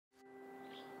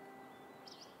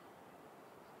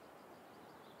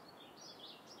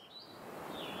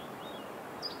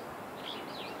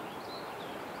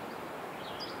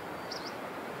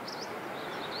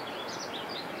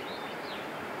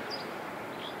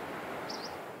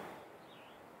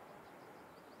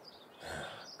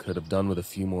Could have done with a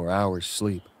few more hours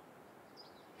sleep.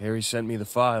 Harry sent me the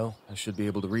file. I should be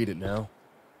able to read it now.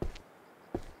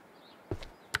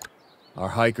 Our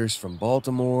hikers from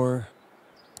Baltimore.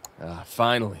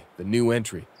 Finally, the new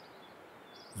entry.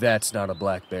 That's not a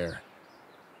black bear.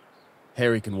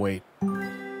 Harry can wait.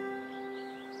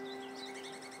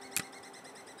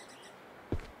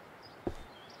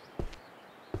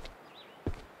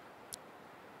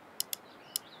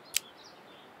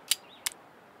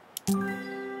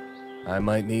 I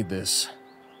might need this.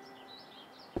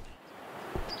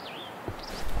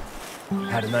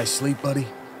 Had a nice sleep, buddy?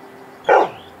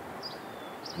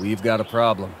 We've got a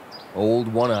problem. Old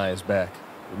One Eye is back.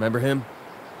 Remember him?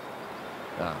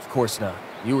 Of course not.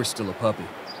 You were still a puppy.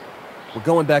 We're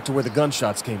going back to where the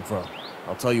gunshots came from.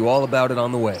 I'll tell you all about it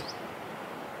on the way.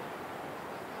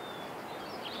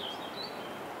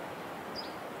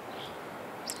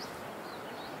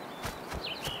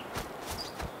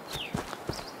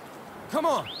 Come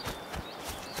on!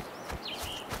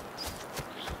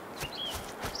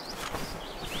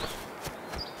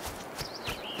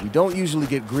 We don't usually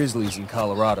get grizzlies in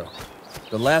Colorado.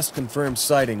 The last confirmed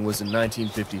sighting was in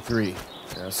 1953.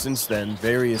 Now, since then,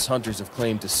 various hunters have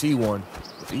claimed to see one,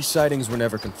 but these sightings were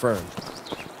never confirmed.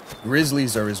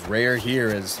 Grizzlies are as rare here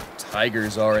as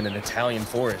tigers are in an Italian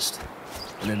forest.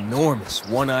 An enormous,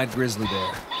 one-eyed grizzly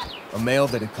bear. A male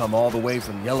that had come all the way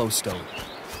from Yellowstone.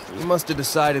 We must have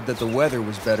decided that the weather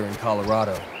was better in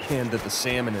Colorado, and that the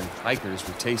salmon and hikers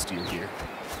were tastier here.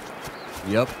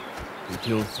 Yep, we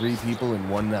killed 3 people in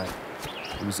one night.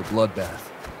 It was a bloodbath.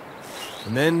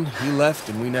 And then he left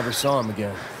and we never saw him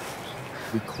again.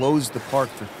 We closed the park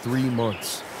for 3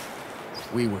 months.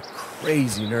 We were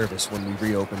crazy nervous when we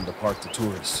reopened the park to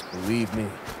tourists, believe me.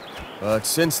 But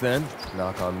since then,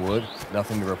 knock on wood,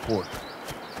 nothing to report.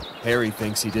 Harry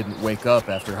thinks he didn't wake up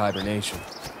after hibernation.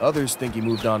 Others think he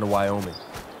moved on to Wyoming.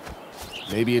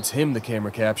 Maybe it's him the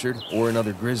camera captured, or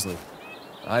another grizzly.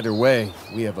 Either way,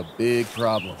 we have a big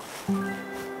problem.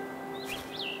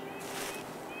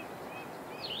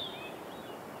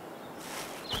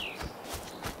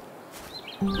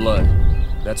 Blood.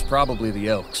 That's probably the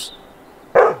elks.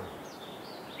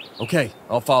 Okay,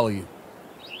 I'll follow you.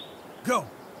 Go!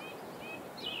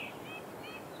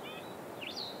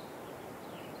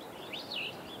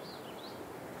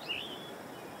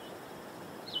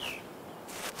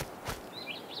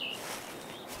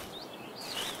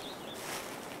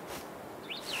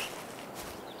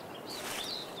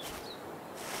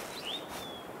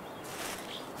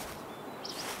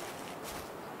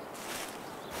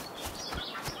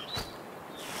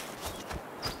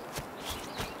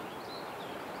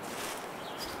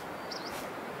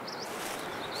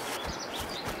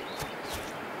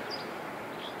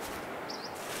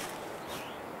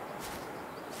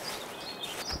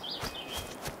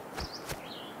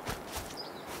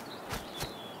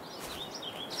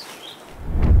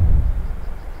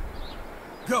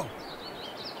 Go!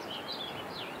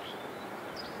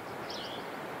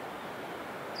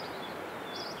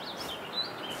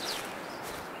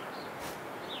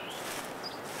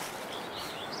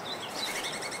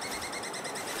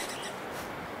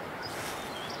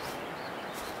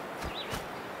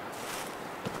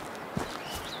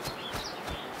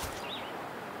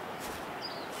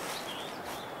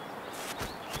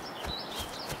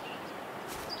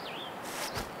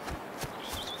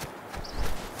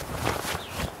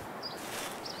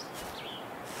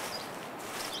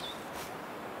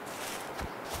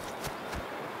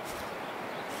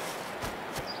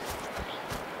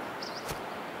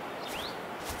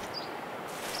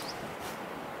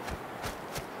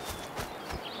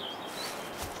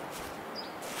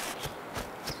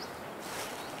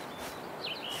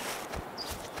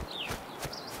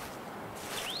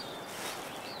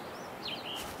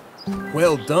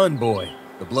 Well done, boy.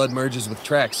 The blood merges with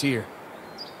tracks here.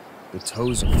 The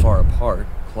toes are far apart,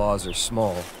 claws are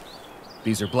small.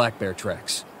 These are black bear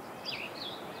tracks.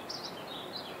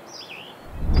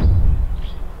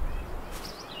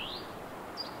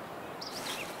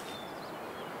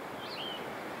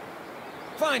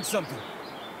 Find something!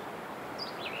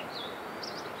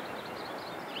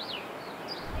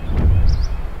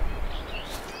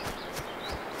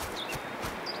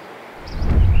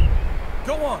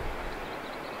 Go on!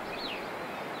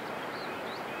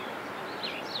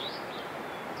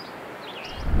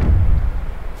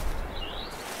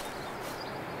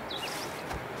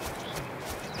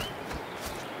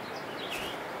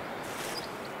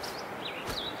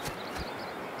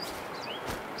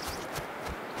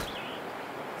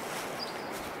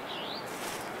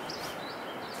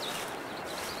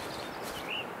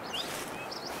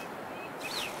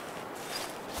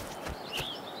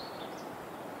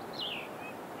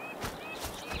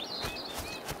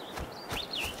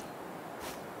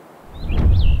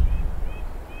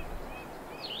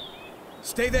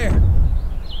 Stay there!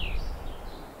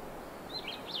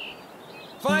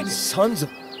 Find it! Sons of...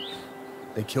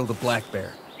 They killed a black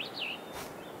bear.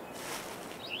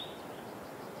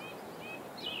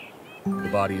 The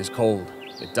body is cold.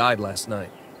 It died last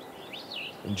night.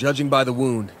 And judging by the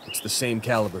wound, it's the same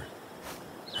caliber.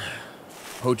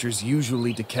 Poachers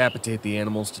usually decapitate the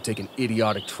animals to take an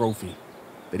idiotic trophy.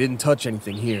 They didn't touch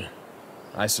anything here.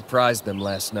 I surprised them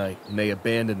last night, and they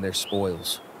abandoned their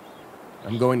spoils.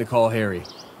 I'm going to call Harry.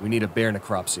 We need a bear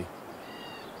necropsy.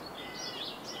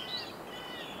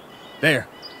 There!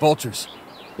 Vultures!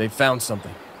 They've found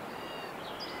something.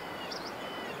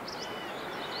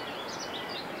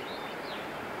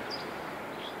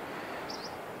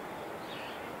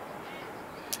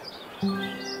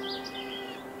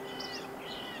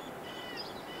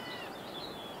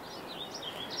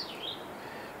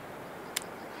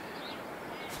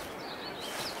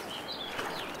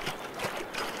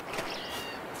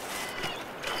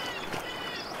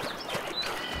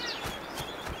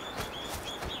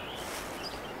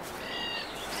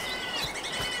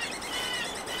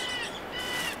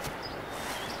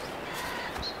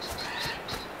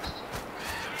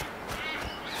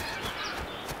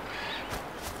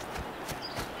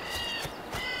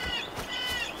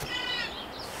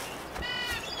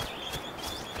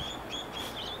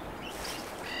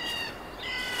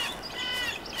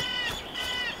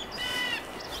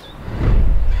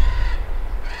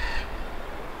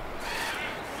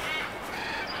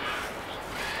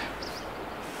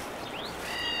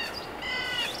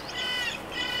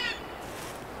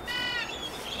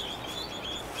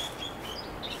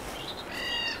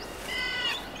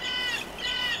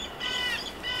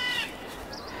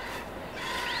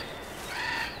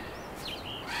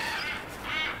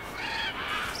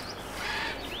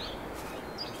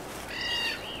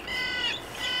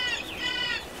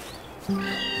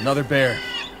 Another bear.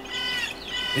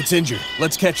 It's injured.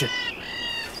 Let's catch it.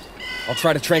 I'll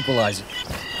try to tranquilize it.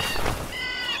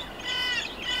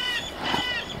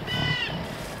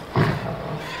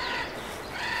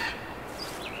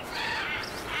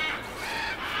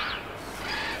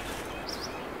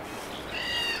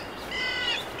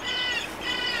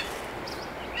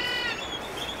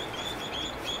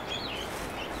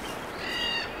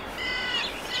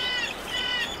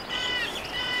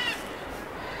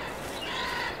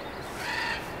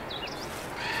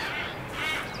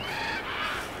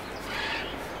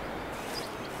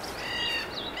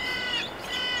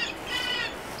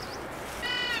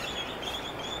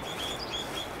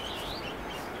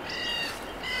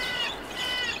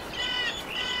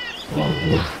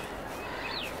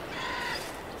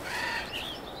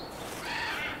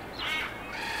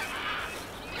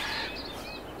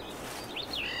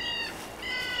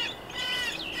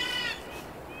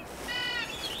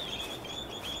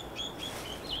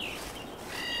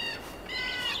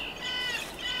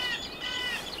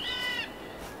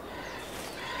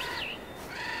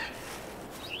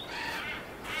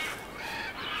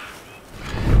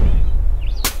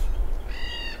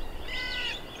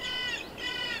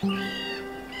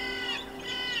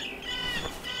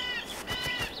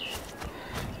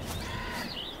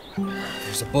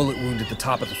 There's a bullet wound at the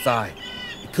top of the thigh.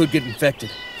 It could get infected.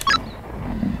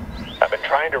 I've been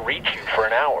trying to reach you for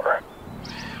an hour.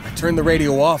 I turned the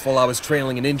radio off while I was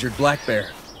trailing an injured black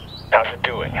bear. How's it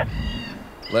doing?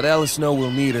 Let Alice know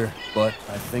we'll need her, but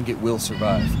I think it will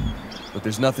survive. But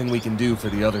there's nothing we can do for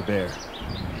the other bear.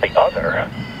 The other?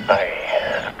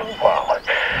 Well,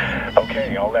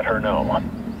 okay, I'll let her know.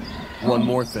 One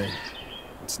more thing.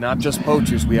 It's not just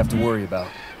poachers we have to worry about.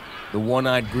 The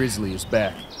one-eyed grizzly is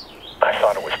back. I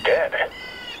thought it was dead.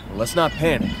 Well, let's not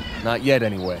panic. Not yet,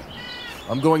 anyway.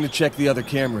 I'm going to check the other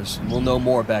cameras, and we'll know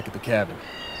more back at the cabin.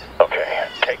 Okay,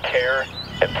 take care,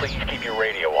 and please keep your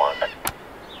radio on.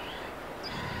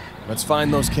 Let's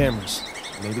find those cameras.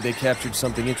 Maybe they captured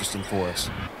something interesting for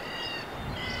us.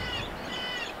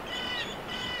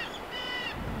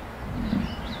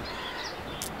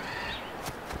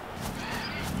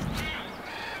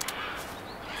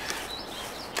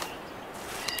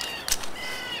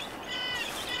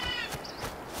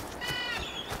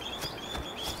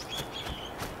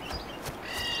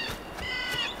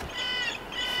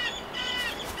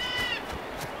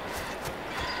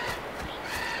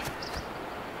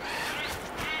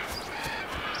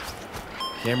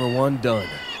 Camera 1 done.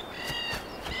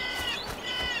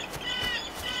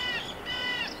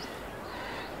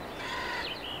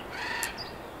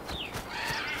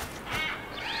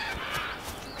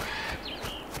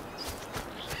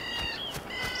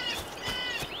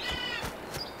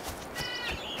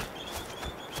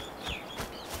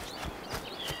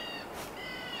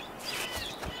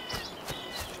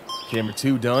 Camera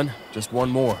 2 done. Just one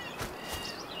more.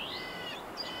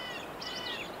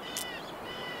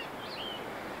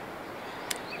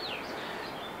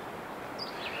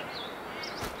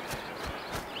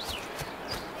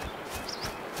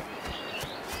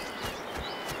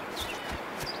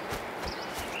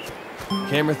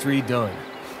 Camera 3 done.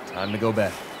 Time to go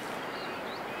back.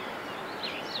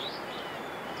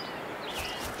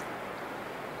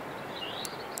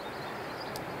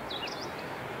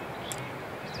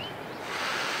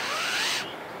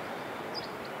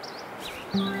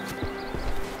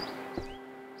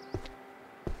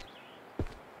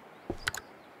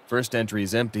 First entry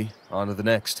is empty, on to the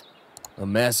next. A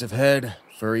massive head,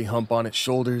 furry hump on its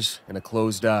shoulders, and a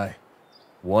closed eye.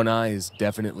 One eye is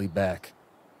definitely back.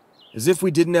 As if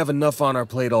we didn't have enough on our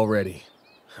plate already.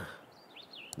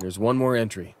 There's one more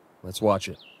entry. Let's watch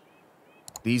it.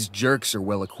 These jerks are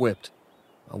well equipped.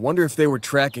 I wonder if they were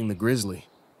tracking the grizzly.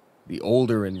 The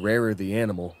older and rarer the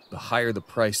animal, the higher the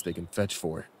price they can fetch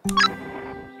for it.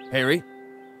 Harry?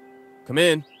 Come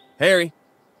in. Harry?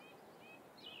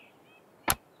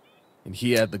 And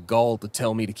he had the gall to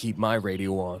tell me to keep my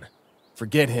radio on.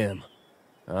 Forget him.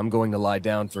 I'm going to lie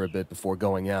down for a bit before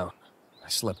going out. I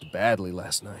slept badly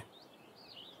last night.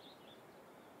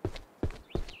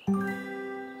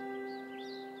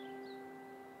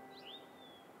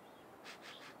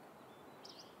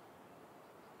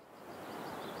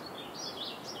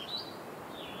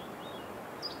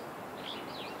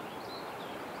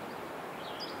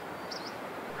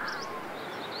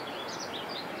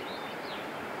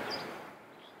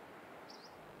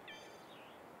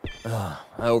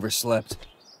 I overslept.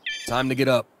 Time to get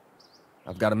up.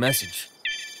 I've got a message.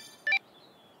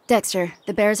 Dexter,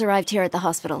 the bears arrived here at the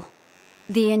hospital.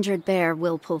 The injured bear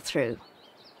will pull through,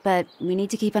 but we need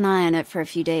to keep an eye on it for a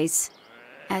few days.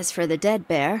 As for the dead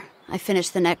bear, I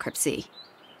finished the necropsy.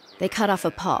 They cut off a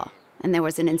paw, and there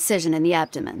was an incision in the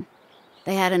abdomen.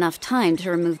 They had enough time to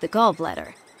remove the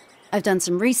gallbladder. I've done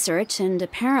some research, and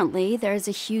apparently there's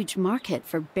a huge market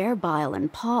for bear bile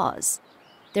and paws.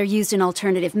 They're used in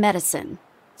alternative medicine,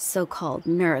 so-called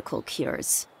miracle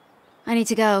cures. I need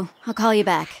to go. I'll call you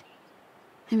back.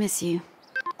 I miss you.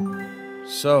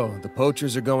 So, the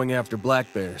poachers are going after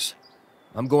black bears.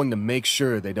 I'm going to make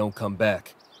sure they don't come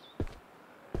back.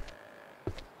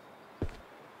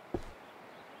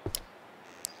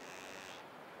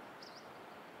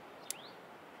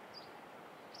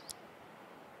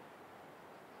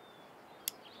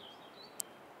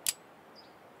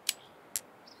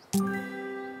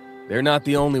 They're not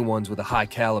the only ones with a high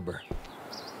caliber.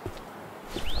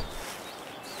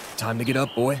 Time to get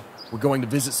up, boy. We're going to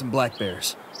visit some black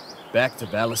bears. Back to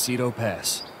Vallecito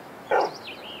Pass.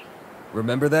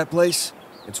 Remember that place?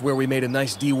 It's where we made a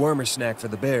nice dewormer snack for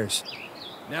the bears.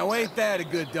 Now ain't that a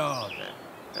good dog?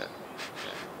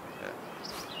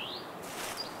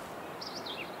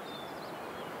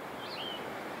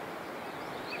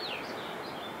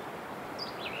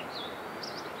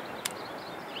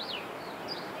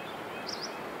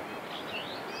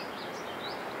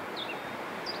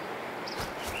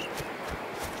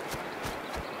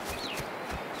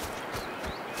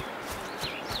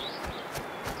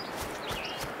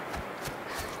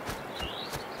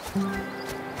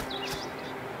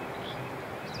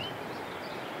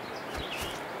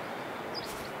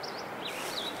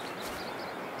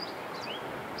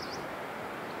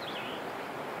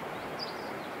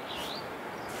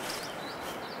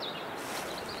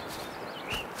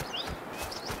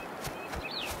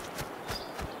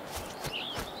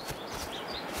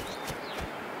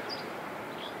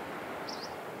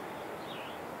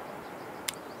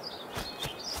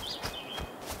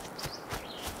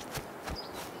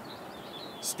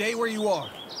 Stay where you are.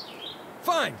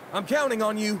 Fine, I'm counting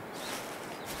on you.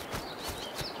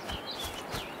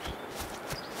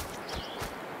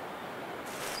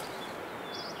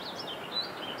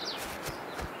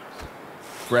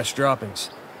 Fresh droppings.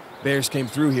 Bears came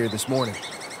through here this morning.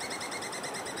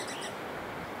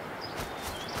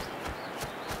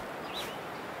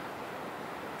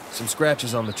 Some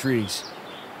scratches on the trees.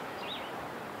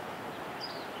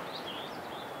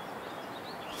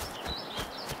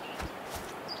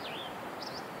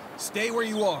 Stay where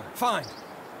you are. Fine.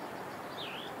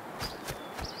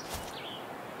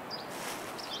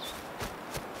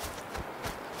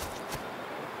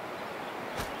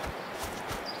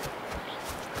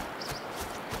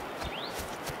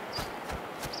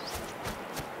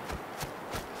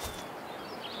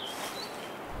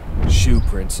 Shoe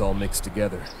prints all mixed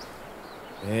together.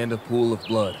 And a pool of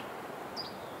blood.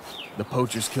 The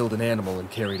poachers killed an animal and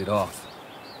carried it off.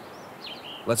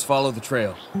 Let's follow the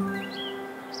trail.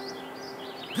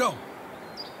 Go!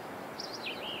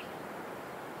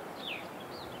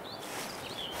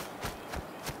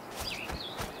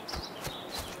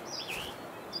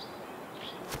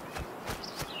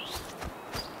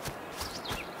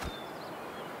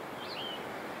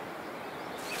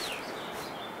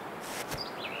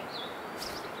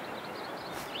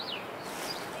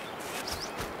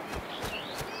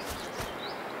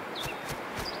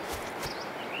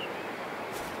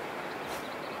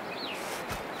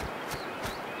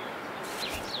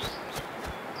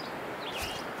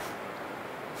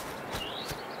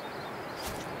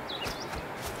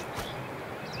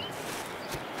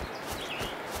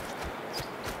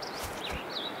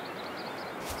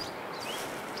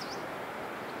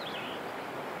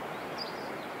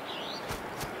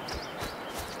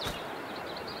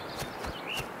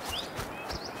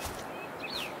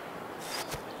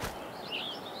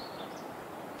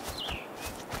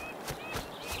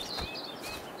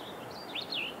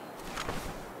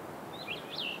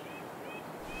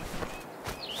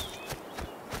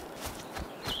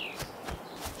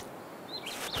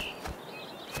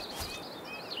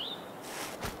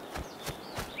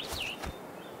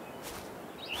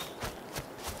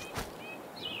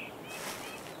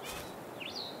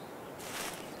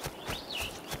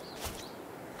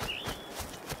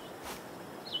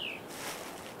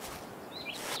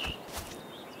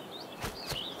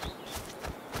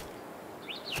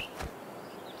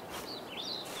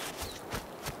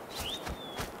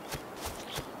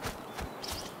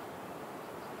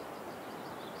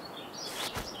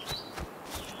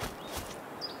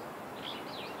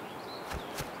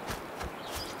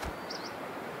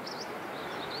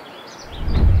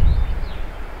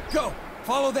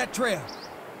 Follow that trail.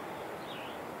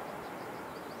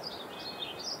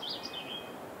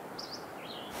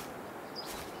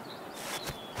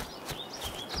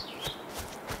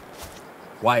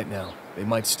 Quiet now. They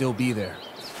might still be there.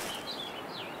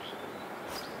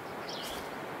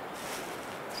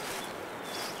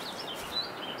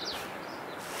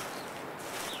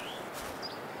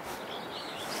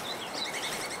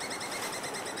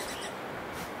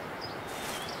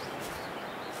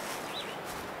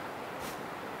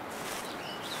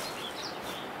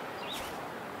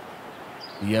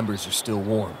 The embers are still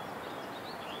warm.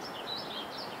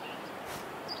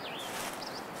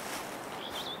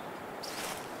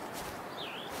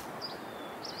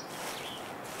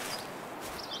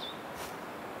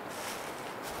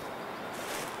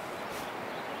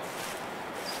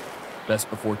 Best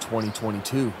before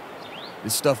 2022.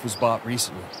 This stuff was bought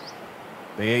recently.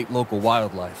 They ate local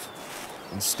wildlife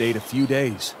and stayed a few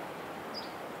days.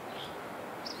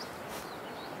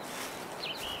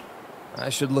 I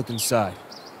should look inside.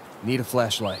 Need a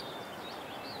flashlight.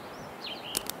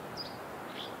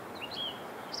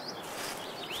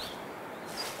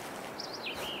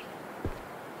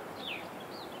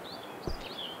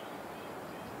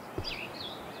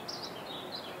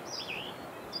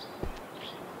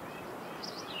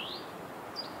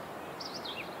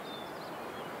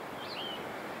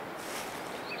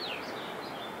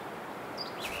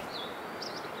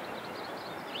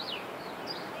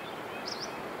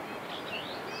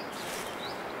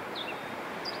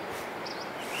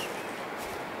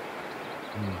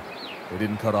 They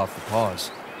didn't cut off the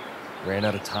paws. Ran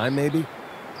out of time, maybe?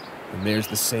 And there's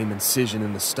the same incision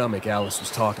in the stomach Alice was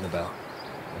talking about.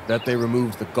 I bet they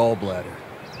removed the gallbladder.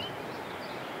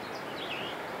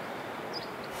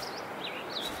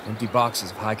 Empty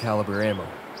boxes of high-caliber ammo.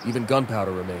 Even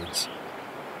gunpowder remains.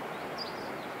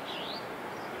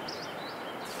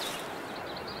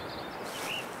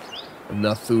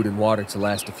 Enough food and water to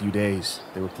last a few days.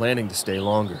 They were planning to stay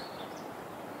longer.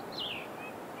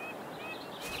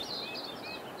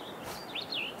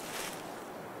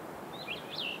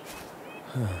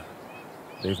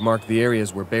 They've marked the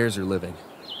areas where bears are living.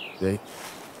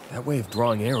 That way of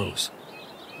drawing arrows.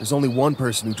 There's only one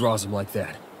person who draws them like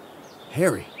that.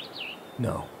 Harry.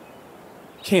 No.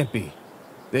 Can't be.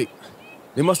 They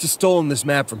must have stolen this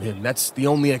map from him. That's the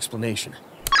only explanation.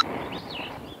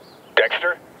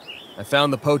 Dexter? I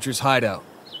found the poacher's hideout.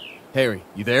 Harry,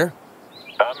 you there?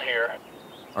 I'm here.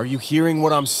 Are you hearing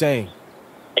what I'm saying?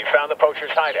 You found the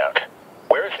poacher's hideout.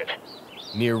 Where is it?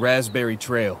 Near Raspberry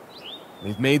Trail.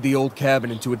 They've made the old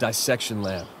cabin into a dissection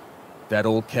lab. That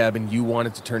old cabin you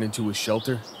wanted to turn into a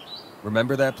shelter.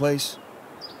 Remember that place?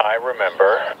 I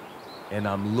remember. And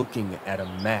I'm looking at a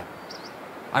map.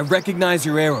 I recognize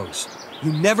your arrows.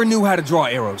 You never knew how to draw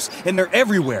arrows, and they're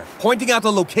everywhere, pointing out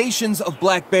the locations of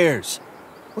black bears.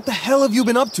 What the hell have you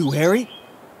been up to, Harry?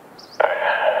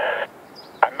 I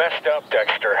messed up,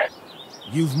 Dexter.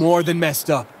 You've more than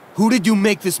messed up. Who did you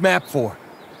make this map for?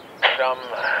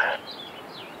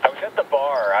 I was at the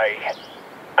bar.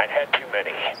 I'd had too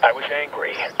many. I was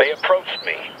angry. They approached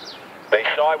me. They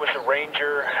saw I was a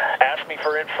ranger, asked me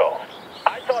for info.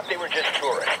 I thought they were just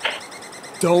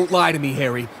tourists. Don't lie to me,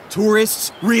 Harry.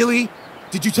 Tourists? Really?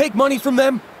 Did you take money from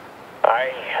them?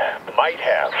 I might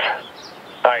have.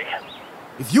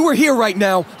 If you were here right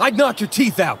now, I'd knock your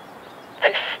teeth out.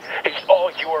 This is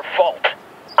all your fault.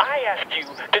 I asked you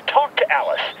to talk to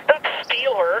Alice, not to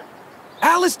steal her.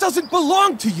 Alice doesn't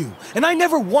belong to you, and I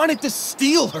never wanted to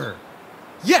steal her.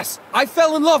 Yes, I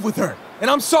fell in love with her, and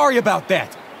I'm sorry about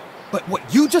that. But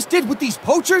what you just did with these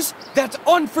poachers, that's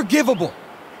unforgivable.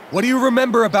 What do you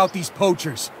remember about these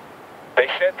poachers? They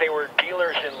said they were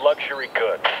dealers in luxury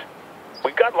goods.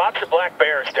 We've got lots of black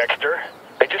bears, Dexter.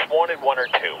 They just wanted one or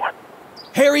two.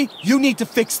 Harry, you need to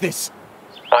fix this.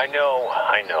 I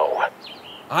know.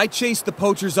 I chased the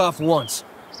poachers off once.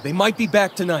 They might be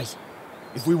back tonight.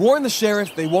 If we warn the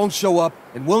sheriff, they won't show up,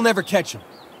 and we'll never catch them.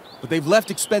 But they've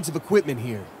left expensive equipment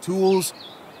here. Tools,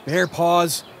 bear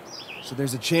paws, so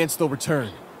there's a chance they'll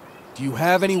return. Do you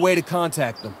have any way to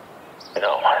contact them?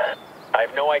 No. I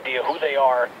have no idea who they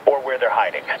are or where they're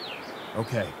hiding.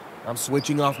 Okay, I'm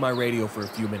switching off my radio for a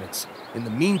few minutes. In the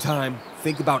meantime,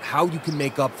 think about how you can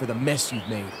make up for the mess you've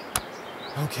made.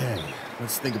 Okay,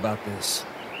 let's think about this.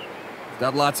 I've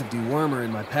got lots of dewormer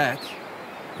in my pack,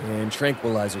 and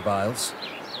tranquilizer vials.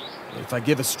 If I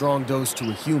give a strong dose to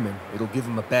a human, it'll give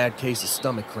him a bad case of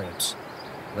stomach cramps.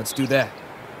 Let's do that.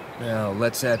 Now,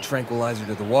 let's add tranquilizer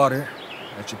to the water.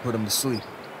 That should put him to sleep.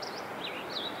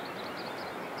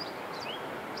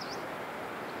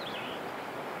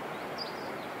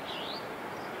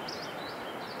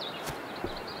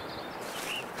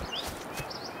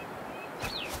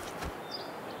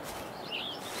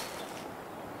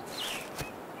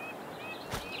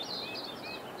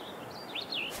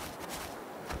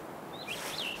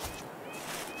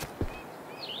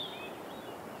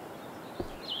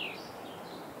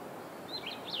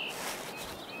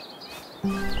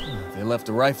 They left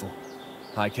a rifle.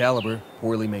 High caliber,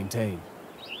 poorly maintained.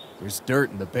 There's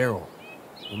dirt in the barrel.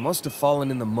 It must have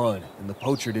fallen in the mud, and the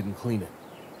poacher didn't clean it.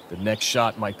 The next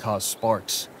shot might cause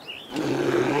sparks.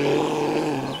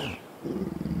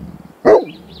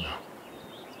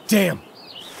 Damn!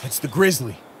 It's the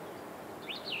grizzly.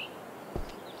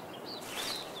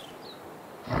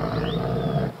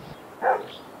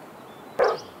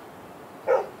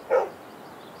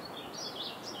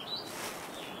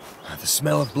 The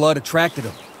smell of blood attracted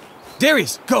him.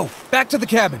 Darius, go! Back to the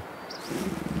cabin!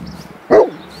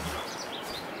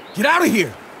 Get out of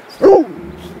here!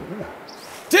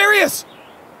 Darius!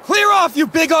 Clear off, you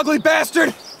big ugly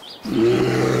bastard!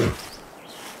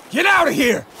 Get out of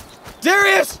here!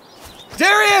 Darius!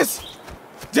 Darius!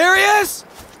 Darius!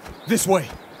 This way.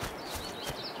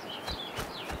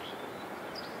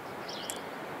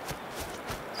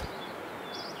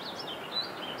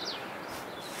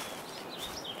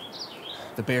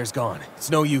 The bear's gone. It's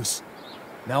no use.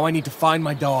 Now I need to find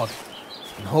my dog.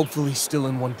 And hopefully still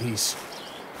in one piece.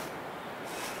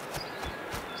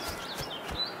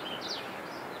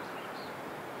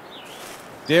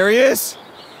 Darius?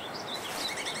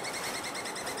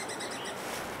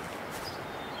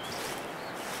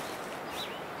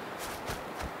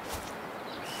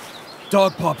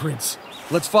 Dog paw prints.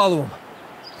 Let's follow him.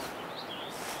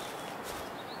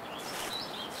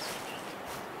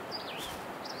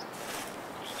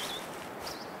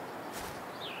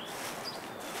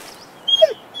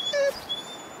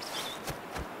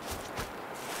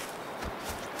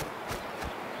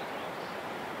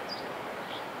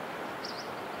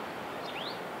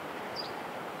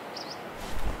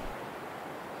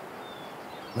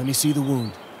 Let me see the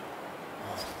wound.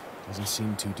 Doesn't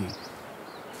seem too deep.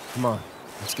 Come on,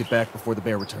 let's get back before the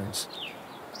bear returns.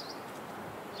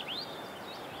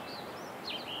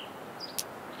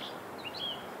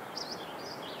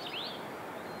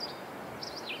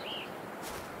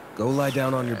 Go lie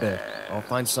down on your bed. I'll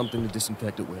find something to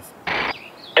disinfect it with.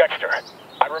 Dexter,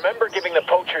 I remember giving the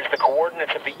poachers the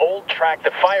coordinates of the old track the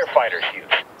firefighters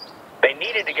used. They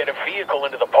needed to get a vehicle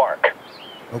into the park.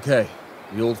 Okay,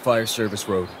 the old fire service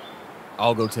road.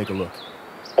 I'll go take a look.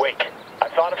 Wait, I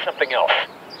thought of something else.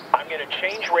 I'm going to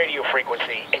change radio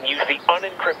frequency and use the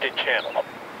unencrypted channel.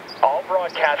 I'll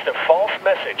broadcast a false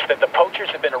message that the poachers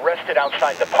have been arrested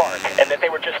outside the park and that they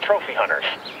were just trophy hunters.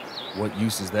 What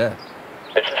use is that?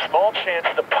 There's a small chance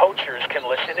the poachers can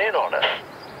listen in on us.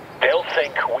 They'll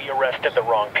think we arrested the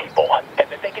wrong people,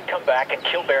 and that they can come back and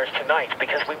kill bears tonight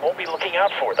because we won't be looking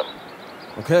out for them.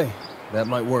 Okay, that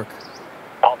might work.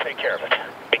 I'll take care of it.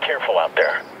 Be careful out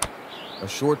there. A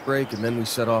short break and then we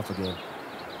set off again.